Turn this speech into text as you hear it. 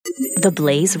The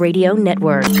Blaze Radio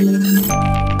Network.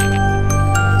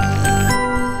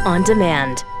 On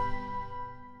demand.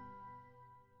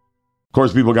 Of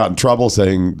course, people got in trouble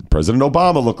saying President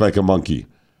Obama looked like a monkey.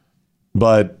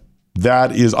 But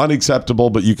that is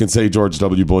unacceptable, but you can say George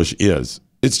W. Bush is.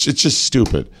 It's just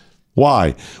stupid.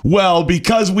 Why? Well,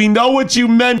 because we know what you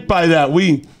meant by that.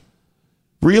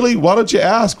 Really? Why don't you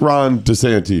ask Ron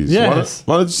DeSantis? Yes.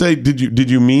 Why don't you say,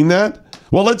 did you mean that?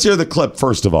 Well, let's hear the clip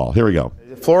first of all. Here we go.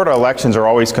 Florida elections are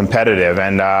always competitive,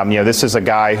 and this is a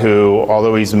guy who,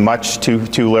 although he's much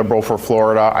too liberal for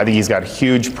Florida, I think he's got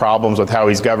huge problems with how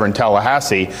he's governed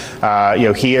Tallahassee.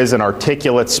 He is an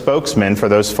articulate spokesman for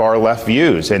those far left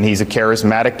views, and he's a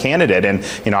charismatic candidate.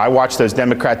 And I watched those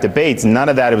Democrat debates. None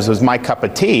of that was my cup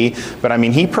of tea, but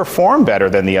he performed better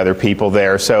than the other people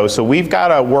there. So we've got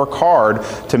to work hard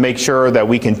to make sure that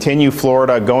we continue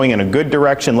Florida going in a good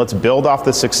direction. Let's build off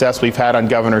the success we've had on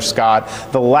Governor Scott.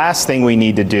 The last thing we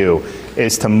need to do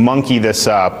is to monkey this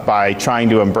up by trying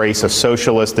to embrace a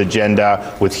socialist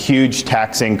agenda with huge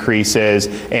tax increases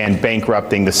and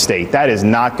bankrupting the state. That is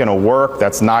not going to work.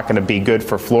 That's not going to be good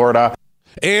for Florida.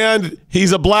 And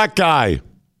he's a black guy.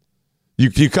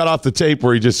 You cut off the tape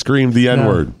where he just screamed the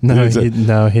N-word. No, he did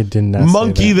not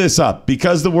monkey say that. this up.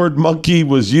 Because the word monkey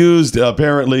was used,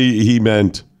 apparently he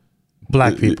meant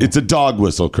black people. It's a dog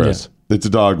whistle, Chris. Yeah. It's a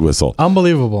dog whistle.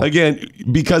 Unbelievable. Again,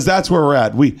 because that's where we're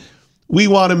at. We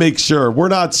want to make sure we're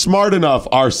not smart enough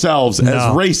ourselves as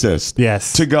racist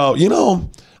to go,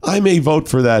 I may vote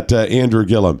for that Andrew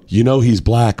Gillum. He's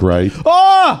black, right?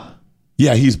 Oh!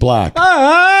 Yeah, he's black.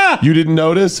 You didn't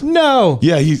notice? No.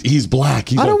 Yeah, he's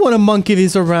black. I don't want to monkey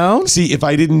these around. See, if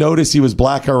I didn't notice he was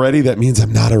black already, that means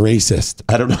I'm not a racist.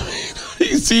 I don't know.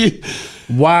 You see?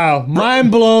 Wow, mind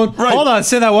blown. Right. Hold on,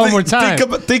 say that one more time.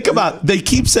 Think about they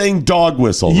keep saying dog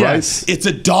whistle, yes. Right? It's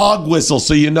a dog whistle,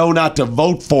 so you know not to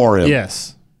vote for him.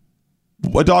 Yes.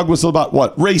 A dog whistle about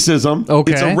what? Racism.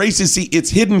 Okay. It's a racist. See, it's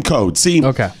hidden code. See,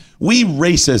 okay. We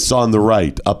racists on the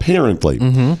right, apparently,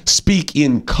 speak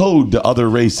in code to other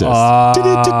racists.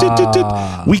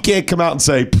 We can't come out and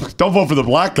say, don't vote for the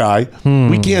black guy.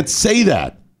 We can't say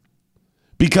that.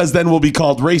 Because then we'll be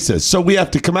called racist. So we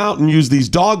have to come out and use these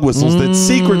dog whistles that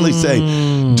secretly say,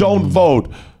 don't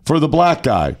vote for the black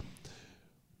guy.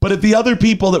 But if the other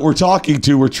people that we're talking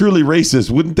to were truly racist,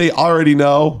 wouldn't they already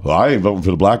know, I ain't voting for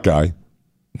the black guy?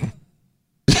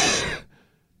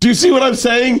 Do you see what I'm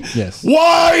saying? Yes.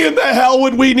 Why in the hell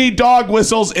would we need dog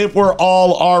whistles if we're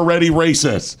all already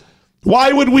racist?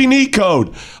 Why would we need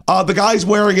code? The guy's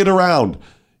wearing it around.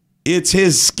 It's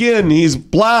his skin. He's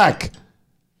black.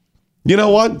 You know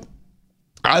what?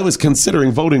 I was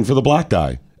considering voting for the black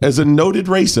guy. As a noted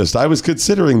racist, I was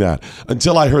considering that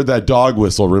until I heard that dog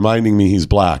whistle reminding me he's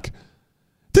black.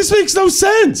 This makes no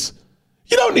sense.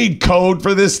 You don't need code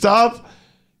for this stuff.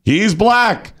 He's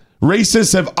black.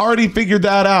 Racists have already figured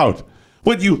that out.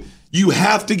 What, you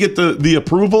have to get the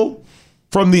approval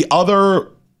from the other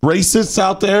racists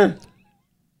out there?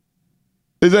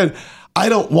 And then, I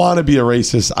don't want to be a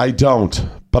racist. I don't.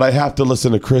 But I have to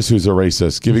listen to Chris, who's a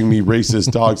racist, giving me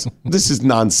racist dogs. This is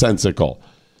nonsensical.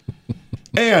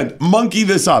 And monkey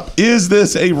this up. Is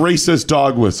this a racist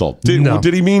dog whistle? No.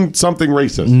 Did he mean something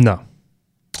racist? No.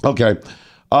 Okay.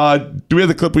 Do we have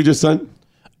the clip we just sent?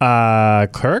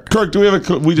 Kirk? Kirk, do we have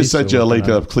we just sent you a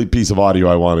late piece of audio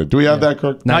I wanted. Do we have that,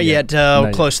 Kirk? Not yet.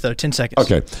 Not Close, yet. though. 10 seconds.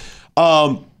 Okay.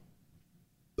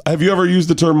 Have you ever used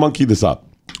the term monkey this up?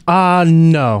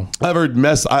 No. I've heard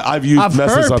I've used I've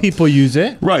mess this heard up. people use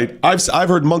it. Right. I've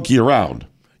heard monkey around.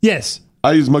 Yes.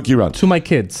 I use monkey around. To my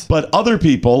kids. But other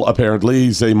people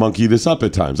apparently say monkey this up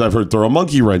at times. I've heard throw a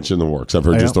monkey wrench in the works. I've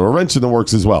heard just throw a wrench in the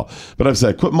works as well. But I've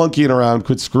said quit monkeying around,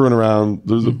 quit screwing around.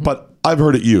 But I've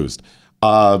heard it used.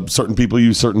 Certain people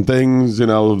use certain things.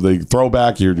 They throw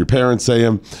back. You heard your parents say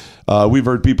them. We've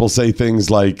heard people say things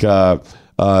like that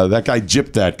guy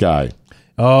gypped that guy.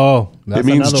 Oh, that's it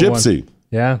means gypsy. One.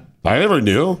 Yeah. I never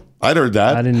knew. I'd heard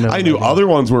that. I didn't know. I knew other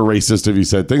ones were racist if you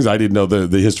said things. I didn't know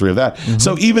the history of that.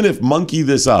 So even if monkey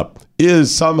this up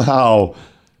is somehow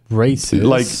racist,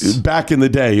 like back in the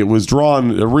day, it was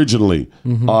drawn originally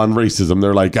on racism.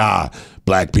 They're like,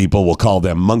 black people will call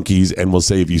them monkeys and will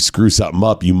say if you screw something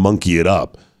up, you monkey it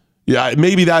up. Yeah,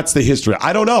 maybe that's the history.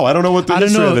 I don't know. I don't know what the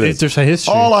history of it is. If there's a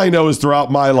history. All I know is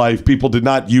throughout my life, people did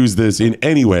not use this in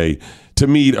any way to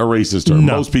meet a racist term.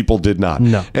 No. Most people did not.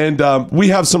 No. And we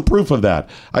have some proof of that.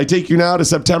 I take you now to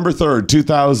September 3rd,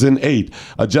 2008.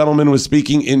 A gentleman was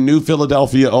speaking in New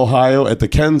Philadelphia, Ohio at the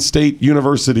Kent State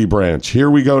University branch. Here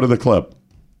we go to the clip.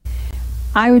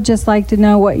 I would just like to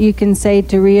know what you can say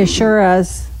to reassure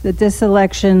us that this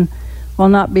election will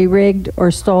not be rigged or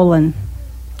stolen.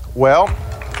 Well,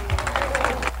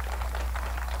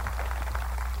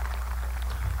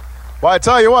 Well, I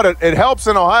tell you what, it helps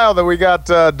in Ohio that we got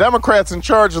Democrats in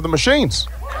charge of the machines.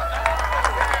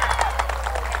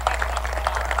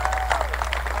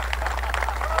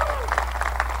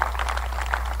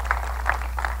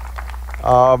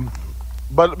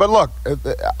 But look,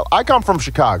 I come from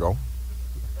Chicago,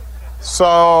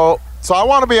 so I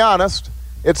want to be honest.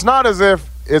 It's not as if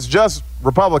it's just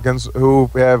Republicans who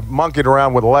have monkeyed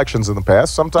around with elections in the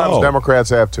past. Sometimes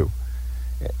Democrats have too.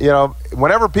 You know,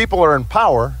 whenever people are in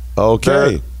power.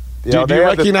 Okay. Do you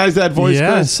recognize that voice,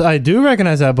 Yes, Chris? I do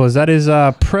recognize that voice. That is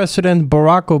President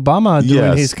Barack Obama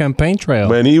doing his campaign trail.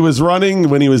 When he was running,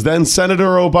 when he was then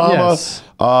Senator Obama,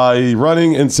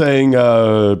 running and saying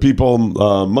people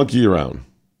monkey around.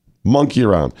 Monkey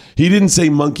around. He didn't say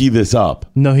monkey this up.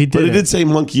 No, he didn't. But he did say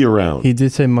monkey around. He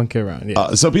did say monkey around,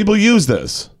 yeah. So people use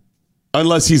this,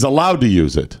 unless he's allowed to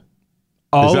use it.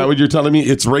 Is that what you're telling me?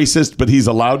 It's racist, but he's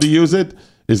allowed to use it?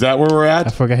 Is that where we're at? I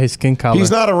forgot his skin color.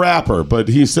 He's not a rapper, but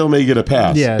he still may get a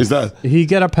pass. Yeah, he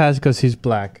get a pass because he's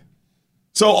black.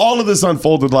 So all of this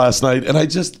unfolded last night, and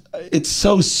it's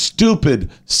so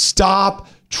stupid. Stop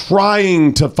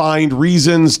trying to find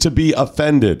reasons to be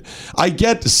offended. I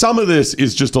get some of this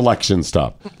is just election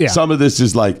stuff. Yeah. Some of this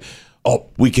is like, oh,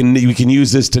 we can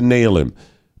use this to nail him.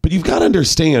 But you've got to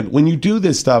understand, when you do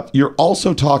this stuff, you're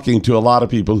also talking to a lot of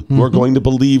people who are going to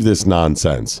believe this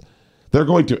nonsense. They're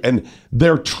going to, and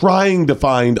they're trying to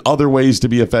find other ways to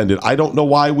be offended. I don't know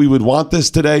why we would want this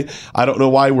today. I don't know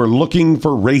why we're looking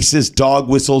for racist dog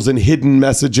whistles and hidden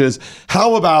messages.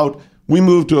 How about we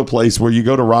move to a place where you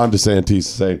go to Ron DeSantis and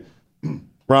say,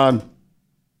 Ron,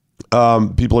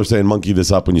 people are saying monkey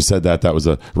this up when you said that was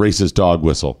a racist dog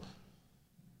whistle.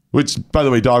 Which, by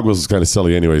the way, dog whistles is kind of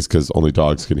silly anyways because only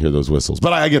dogs can hear those whistles.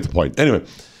 But I get the point. Anyway,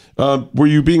 were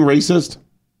you being racist?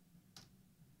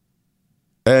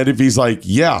 And if he's like,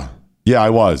 yeah,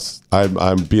 I was.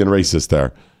 I'm being racist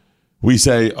there. We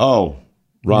say, oh,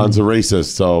 Ron's a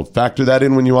racist, so factor that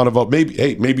in when you want to vote.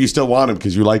 Maybe you still want him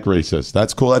because you like racist.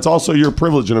 That's cool. That's also your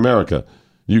privilege in America.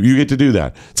 You get to do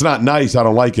that. It's not nice. I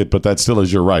don't like it, but that still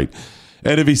is your right.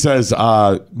 And if he says,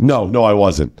 no, I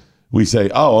wasn't. We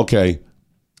say, oh, okay.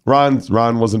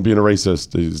 Ron wasn't being a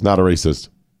racist. He's not a racist.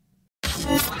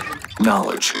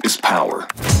 Knowledge is power.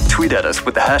 Tweet at us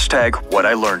with the hashtag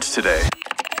 #WhatILearnedToday.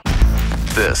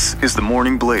 This is the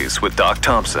Morning Blaze with Doc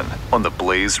Thompson on the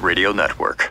Blaze Radio Network.